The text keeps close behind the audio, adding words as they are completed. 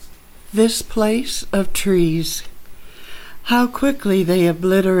This place of trees, how quickly they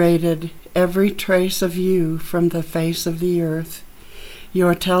obliterated every trace of you from the face of the earth.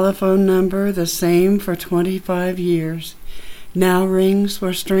 Your telephone number, the same for 25 years, now rings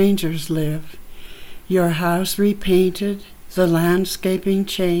where strangers live. Your house repainted, the landscaping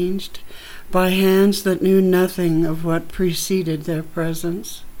changed, by hands that knew nothing of what preceded their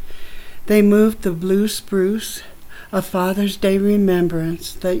presence. They moved the blue spruce, a Father's Day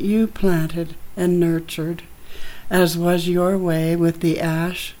remembrance that you planted and nurtured, as was your way with the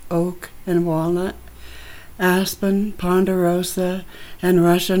ash, oak, and walnut, aspen, ponderosa, and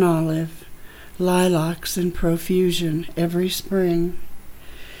Russian olive, lilacs in profusion every spring.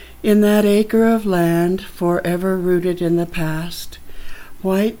 In that acre of land forever rooted in the past,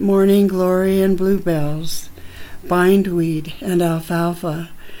 white morning glory and bluebells, bindweed and alfalfa,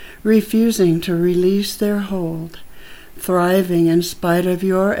 refusing to release their hold, thriving in spite of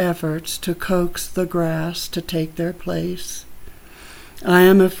your efforts to coax the grass to take their place. I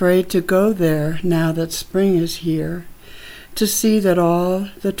am afraid to go there now that spring is here, to see that all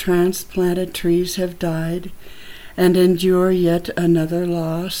the transplanted trees have died and endure yet another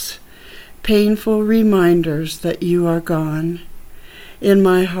loss, painful reminders that you are gone. In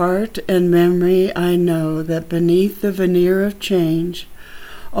my heart and memory I know that beneath the veneer of change,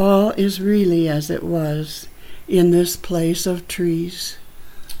 all is really as it was in this place of trees.